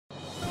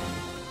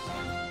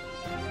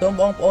សូម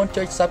បងប្អូន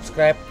ចុច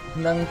Subscribe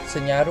និងស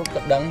ញ្ញារូបក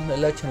ណ្ដឹងនៅ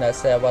លើ Channel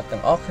សេវ៉ាទាំ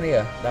ងអស់គ្នា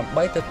ដើម្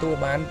បីទទួល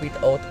បានវីដេ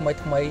អូថ្មី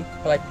ៗ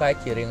ប្លែកៗ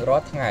ជារៀងរា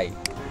ល់ថ្ងៃ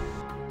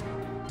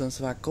សូម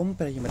ស្វាគមន៍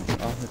ប្រិយមិត្តទាំ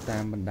ងអស់នៅតា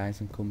មបណ្ដាញ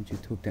សង្គម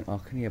YouTube ទាំងអ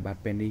ស់គ្នាបាទ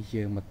ពេលនេះ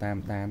យើងមកតាម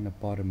ដាននៅ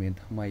ព័ត៌មាន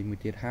ថ្មីមួយ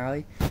ទៀតហើយ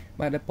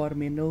បាទព័ត៌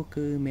មាននោះ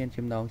គឺមាន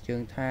ចំណងជើ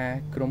ងថា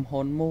ក្រុម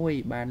ហ៊ុនមួយ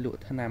បានលក់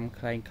ថ្នាំ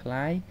คล้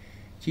ายៗ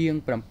ជាង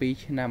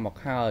7ឆ្នាំមក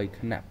ហើយគ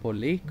ណៈប៉ូ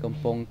លីសកំ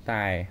ពុង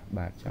តែ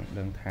បាទចង់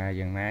ដឹងថា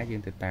យ៉ាងណាយើ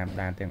ងទៅតាម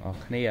ដានទាំងអ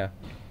ស់គ្នា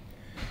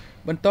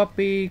បន្ទាប់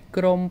ពី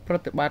ក្រុមប្រ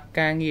តិបត្តិ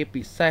ការងារ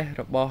ពិសេស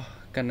របស់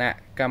គណៈ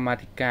កម្មា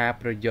ធិការ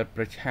ប្រយុទ្ធ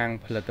ប្រឆាំង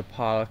ផលិតផ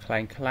លค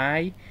ล้า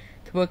ยៗ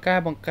ធ្វើការ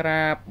បង្ក្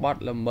រាបបទ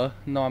ល្មើស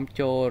នាំ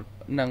ចូល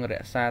និងរ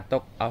ក្សាទុ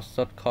កឱស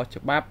ថខុស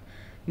ច្បាប់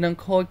និង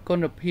ខូចគុ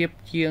ណភាព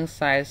ជាង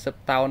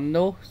40តោន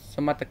នោះស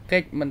មត្ថកិ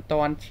ច្ចមិន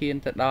ទាន់ឈាន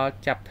ទៅដល់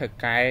ចាប់ថៅ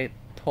កែ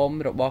ធំ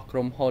របស់ក្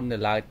រុមហ៊ុននៅ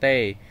ឡើយទេ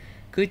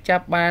គឺចា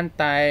ប់បាន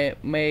តែ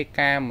មេ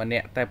ការម្នា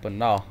ក់តែប៉ុណ្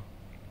ណោះ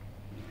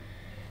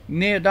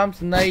នាយឧត្តម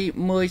សេនីយ៍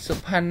មួយសុ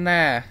ផាន់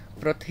ណា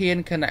ប្រធាន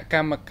គណៈក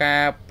ម្មកា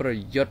រប្រ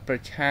យុទ្ធប្រ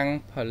ឆាំង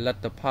ផលិ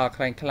តផលค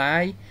ล้า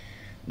ยៗ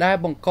ដែល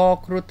បង្ក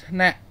គ្រោះថ្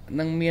នាក់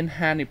និងមាន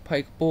ហានិភ័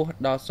យខ្ពស់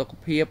ដល់សុខ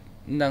ភាព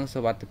និងសុ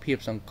វត្ថិភាព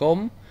សង្គម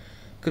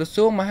ក្រ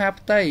សួងមហា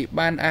ផ្ទៃ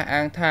បានអះ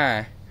អាងថា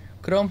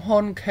ក្រុមហ៊ុ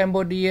ន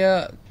Cambodia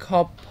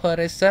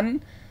Corporation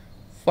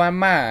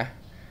Pharma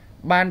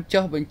បាន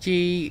ចុះបញ្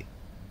ជី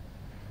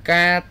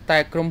ការតែ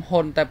ក្រុមហ៊ុ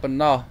នតែប៉ុណ្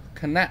ណោះ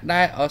ខណៈ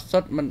ដែលឱស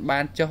ថមិនបា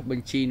នចុះប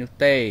ញ្ជីនោះ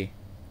ទេ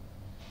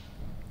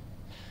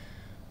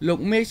លោក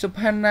មេសុ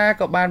ផាន់ណា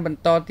ក៏បានបន្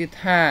តទៀត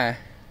ថា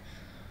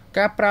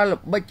ការប្រើល្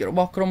បិចរប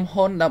ស់ក្រុម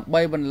ហ៊ុនដើម្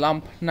បីបន្លំ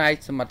ផ្នែក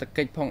សមត្ថ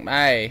កិច្ចផង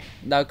ដែរ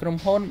ដោយក្រុម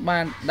ហ៊ុនបា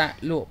នដាក់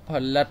លក់ផ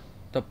លិត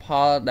ផ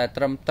លដែល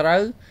ត្រឹមត្រូ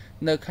វ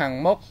នៅខាង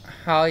មុខ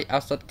ហើយឱ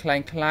សថค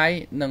ล้ายៗ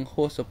និង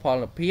ហួសផ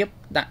លភាព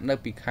ដាក់នៅ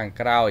ពីខាង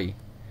ក្រោយ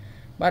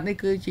បាទនេះ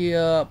គឺជា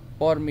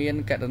ព័ត៌មាន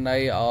ករណី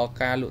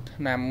ការលក់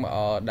ថ្នាំ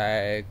ដែ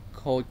ល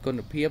ខូចគុណ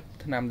ភាព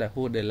ថ្នាំដែល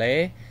ហួស delay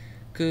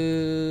គឺ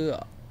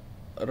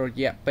រ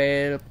យៈពេ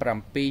ល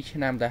7ឆ្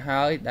នាំទៅ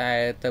ហើយដែល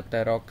ទៅតែ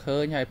រកឃើ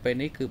ញហើយពេល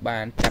នេះគឺបា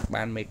នចាប់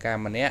បានមេការ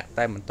ម្នាក់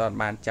តែមិនទាន់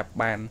បានចាប់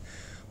បាន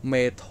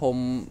មេធំ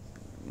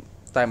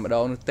តែម្ដ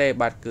ងនោះទេ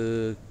បាទគឺ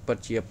ពិត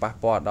ជាប៉ះ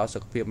ពាល់ដល់សុ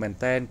ខភាពមែន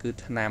ទែនគឺ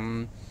ថ្នាំ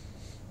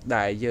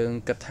ដែលយើង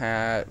គិតថា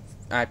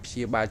អាចព្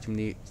យាបាល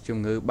ជំ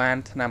ងឺបាន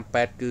ថ្នាំ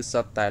ពេទ្យគឺ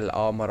សុទ្ធតែល្អ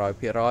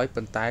 100%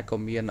 ប៉ុន្តែក៏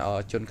មាន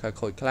ជនខិល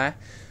ខូចខ្លះ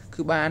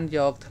គឺបានយ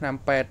កថ្នាំ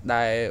ពេទ្យ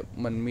ដែល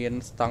មិនមាន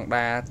ស្តង់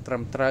ដារត្រឹ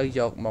មត្រូវ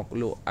យកមក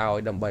លក់ឲ្យ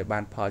ដើម្បីបា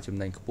នផលចំ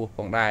ណេញខ្ពស់ផ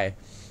ងដែរ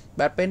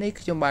បាទពេលនេះ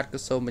ខ្ញុំបាទក៏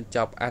សូមបញ្ច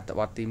ប់អត្ថ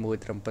បទទី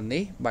1ត្រឹមប៉ុណ្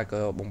នេះបាទ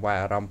ក៏បង្វែរ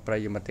អារម្មណ៍ប្រិ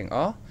យមិត្តទាំងអ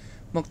ស់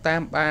មកតា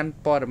មបាន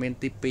ព័ត៌មាន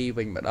ទី2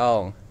វិញម្ដ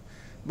ង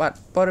បាទ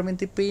ព័ត៌មាន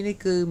ទី2នេះ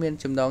គឺមាន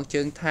ចំណង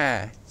ជើងថា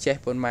ចេះ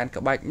ប៉ុន្មាន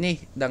ក្បាច់នេះ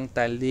ដឹង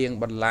តែលៀង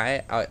បន្លែ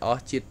ឲ្យអ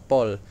ស់ជាតិ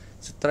ពុល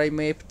ស្ត្រី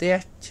មេផ្ទះ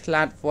ឆ្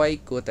លាតវៃ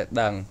គួរតែ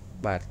ដឹង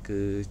បាទ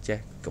គឺចេះ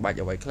ក្បាច់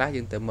អ្វីខ្លះ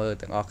យើងទៅមើល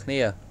ទាំងអស់គ្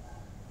នា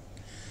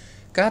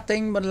ការទិ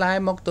ញបន្លែ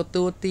មកទ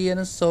ទួលទាន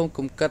សូម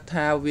កុំគិត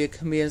ថាវា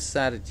គ្មាន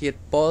សារជាតិ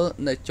ពុល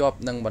នៅជាប់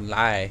នឹងបន្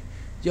លែ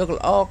យក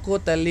ល្អគួរ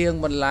តែលាង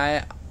បន្លែ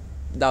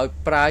ដោយ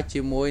ប្រើ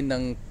ជាមួយនឹ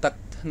ងទឹក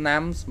ថ្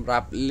នាំសម្រា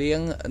ប់លា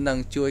ងនិង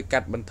ជួយកា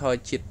ត់បន្ថយ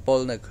ជាតិពុល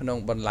នៅក្នុង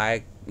បន្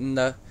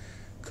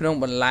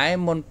លែ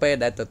មុនពេល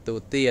ដែលទទួល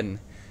ទាន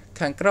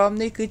ខាងក្រោម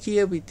នេះគឺជា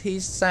វិធី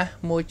សាស្ត្រ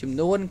មួយចំ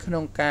នួនក្នុ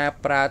ងការ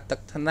ប្រើទឹក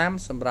ថ្នាំ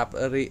សម្រាប់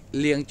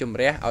លាងជម្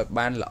រះឲ្យ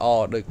បានល្អ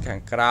ដូចខា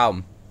ងក្រោម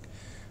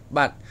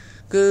បាទ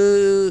គឺ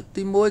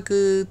ទី1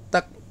គឺ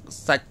ទឹក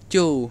សាច់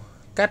ជូរ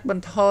កាត់ប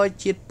ន្ថយ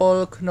ជាតិពុល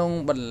ក្នុង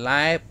បន្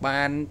លែ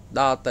បាន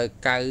ដល់ទៅ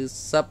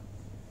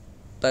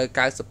90ទៅ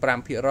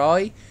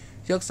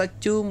95%យកសាច់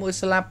ជូរមួយ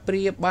ស្លាបព្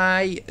រាបា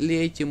យ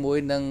លាយជាមួយ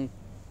នឹង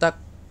ទឹក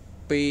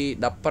ពី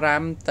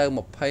15ទៅ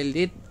20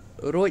លីត្រ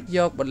រួចយ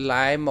កបន្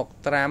លែមក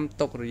ត្រាំ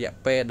ទុករយៈ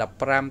ពេល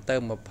15ទៅ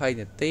20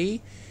នាទី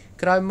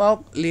ក្រោយមក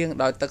លាង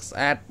ដោយទឹកស្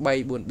អាត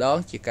 3-4 ដង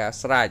ជាការ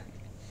ស្រេច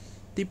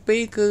ទី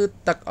2គឺ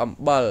ទឹកអំ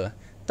បិល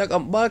ទឹក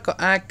អំបិលក៏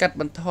អាចកាត់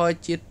បន្ថយ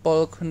ជាតិពុ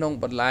លក្នុង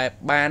បន្លែ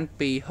បាន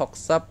ពី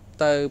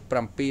60ទៅ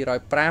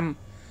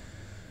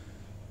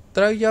705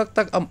ត្រូវយក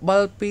ទឹកអំបិ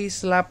ល2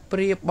ស្លាបព្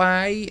រាបា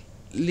យ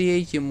លាយ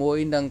ជាមួយ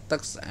នឹងទឹ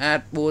កស្អាត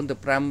4ទៅ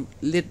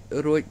5លីត្រ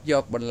រួចយ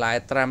កបន្លែ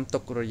ត្រាំទុ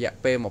ករយៈ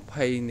ពេល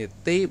20នា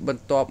ទីប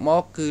ន្ទាប់ម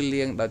កគឺ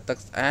លាងដោយទឹក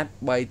ស្អាត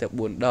3ទៅ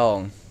4ដង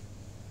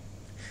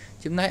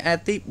ចំណែកឯ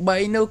ទី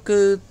3នោះ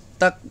គឺ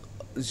ទឹក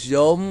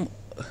យូម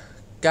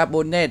កា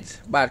បូណេត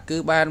បាទគឺ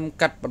បាន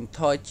កាត់បន្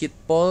ថយជាតិ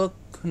ពុល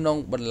ក្នុង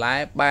បន្លែ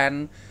បាន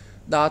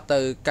ដល់ទៅ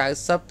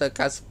90ទៅ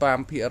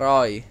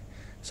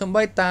95%សូម្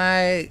បីតែ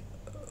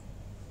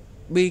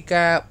ប៊ី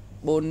កា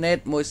បូណេត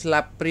មួយស្លា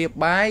បព្រា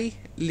បាយ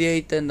លាយ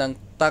ទៅនឹង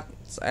ទឹក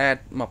ស្អាត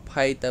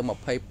20ទៅ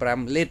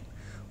25លីត្រ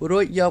រួ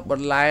ចយកប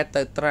ន្លែ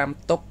ទៅត្រាំ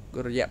ទុក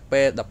រយៈ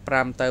ពេល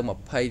15ទៅ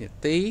20នា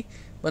ទី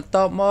បន្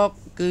ទាប់មក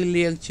គឺ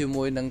លាងជា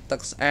មួយនឹងទឹ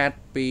កស្អាត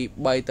ពី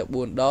3ទៅ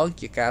4ដង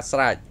ជាការស្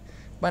រេច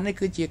បាទនេះ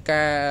គឺជា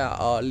ការ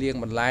លាង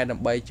បន្លែដើ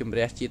ម្បីជម្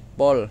រះជាតិ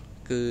ពុល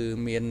គឺ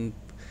មាន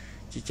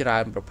ជាច្រើ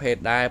នប្រភេទ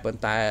ដែរប៉ុ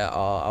ន្តែ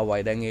អ្វី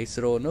ដែលងាយ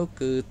ស្រួលនោះ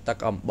គឺទឹក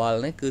អំបិល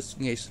នេះគឺ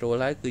ងាយស្រួល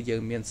ហើយគឺយើ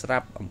ងមានស្រា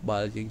ប់អំបិ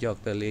លយើងយក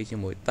ទៅលាយជា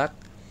មួយទឹក រ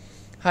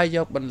ហើយយ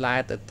កបន្លែ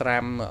ទៅត្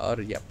រាំ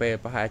រយៈពេល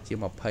ប្រហែលជា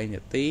20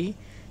នាទី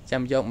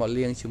ចាំយកមក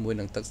លាងជាមួយ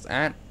នឹងទឹកស្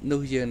អាត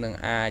នោះយើងនឹង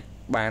អាច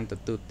បានទ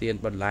ទួលទាន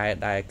បន្លែ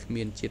ដែលគ្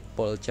មានជាតិ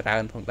ពុលច្រើ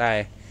នផងដែរ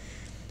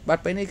បាទ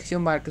ពេលនេះខ្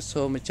ញុំបាទក៏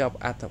សូមបញ្ចប់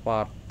អត្ថប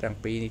ទទាំង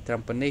ពីរនេះត្រឹ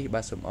មប៉ុណ្នេះ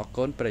បាទសូមអរ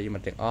គុណប្រិយមិ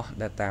ត្តទាំងអស់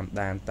ដែលតាម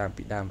ដានតាំង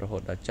ពីដើមរហូ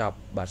តដល់ចប់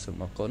បាទសូម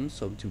អរគុណ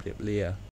សូមជម្រាបលា